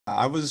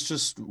I was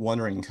just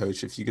wondering,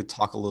 Coach, if you could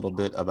talk a little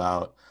bit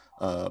about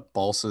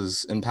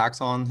Balsa's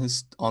impact on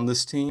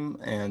this team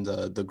and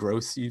the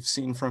growth you've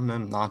seen from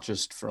him, not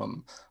just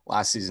from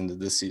last season to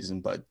this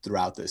season, but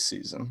throughout this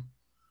season.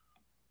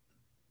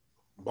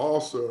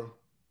 Balsa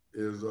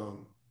is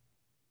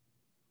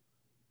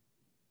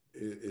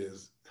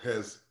is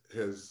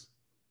has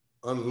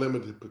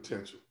unlimited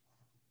potential.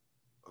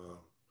 Um,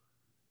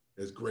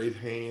 has great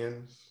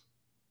hands,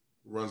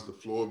 runs the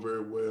floor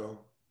very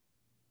well,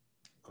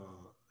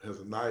 has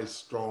a nice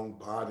strong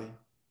body.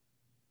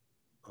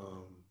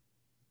 Um,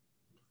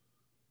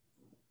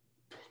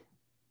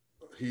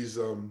 he's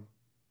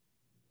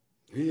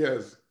he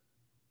has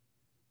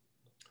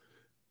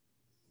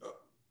uh,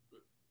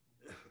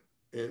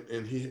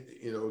 and he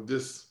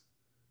this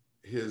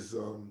his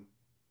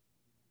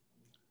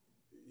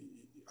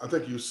I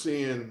think you're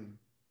seeing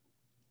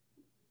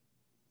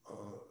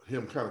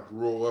him kind of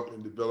grow up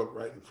and develop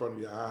right in front of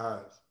your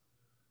eyes.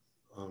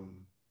 Um,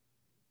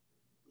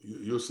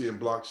 you'll see him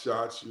block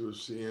shots. You'll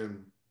see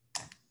him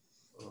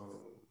um,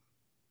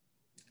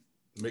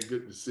 make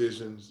good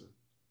decisions.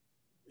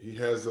 He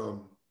has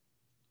um,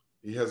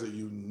 he has a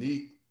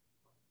unique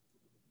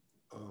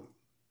um,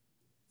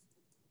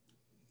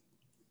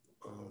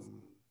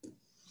 um,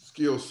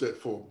 skill set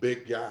for a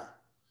big guy.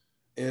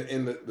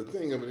 And the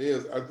thing of it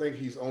is, I think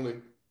he's only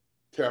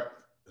tapped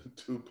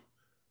to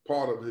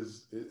part of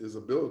his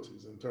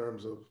abilities in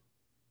terms of.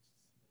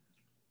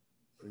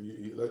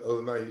 The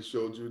other night, he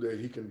showed you that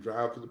he can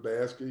drive to the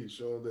basket. He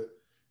showed that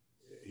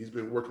he's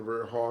been working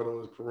very hard on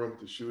his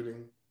perimeter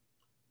shooting.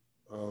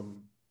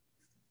 Um,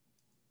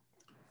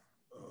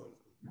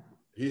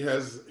 he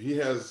has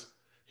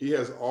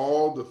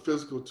all the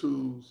physical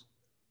tools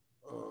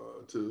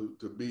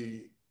to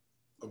be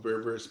a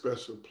very very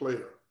special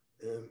player,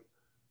 and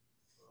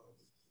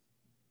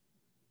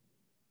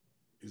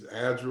he's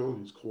agile,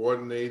 he's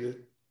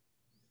coordinated,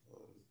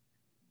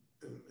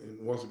 and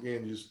once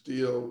again, you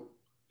still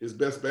his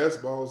best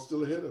basketball is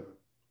still ahead of him.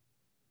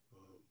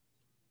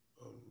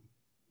 Um,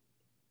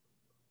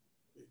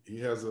 he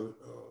has a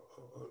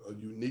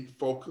unique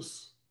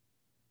focus,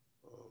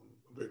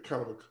 a very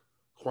kind of a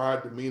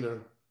quiet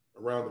demeanor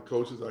around the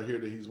coaches. I hear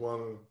that he's one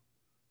of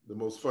the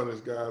most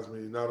funnest guys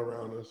when he's not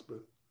around us, but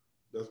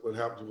that's what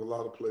happens with a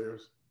lot of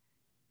players.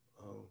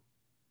 Um,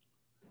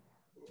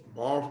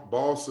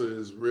 Balsa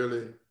is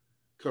really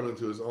coming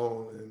to his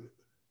own, and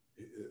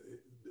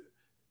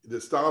the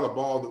style of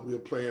ball that we're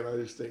playing, I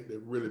just think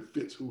that really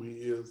fits who he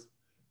is,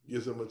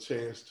 gives him a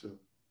chance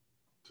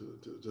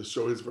to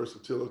show his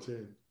versatility.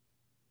 And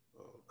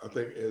I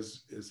think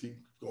as he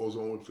goes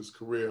on with his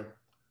career,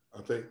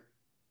 I think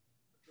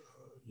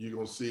you're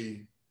gonna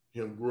see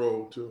him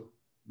grow to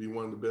be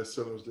one of the best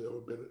centers that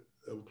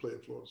ever played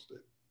at Florida State.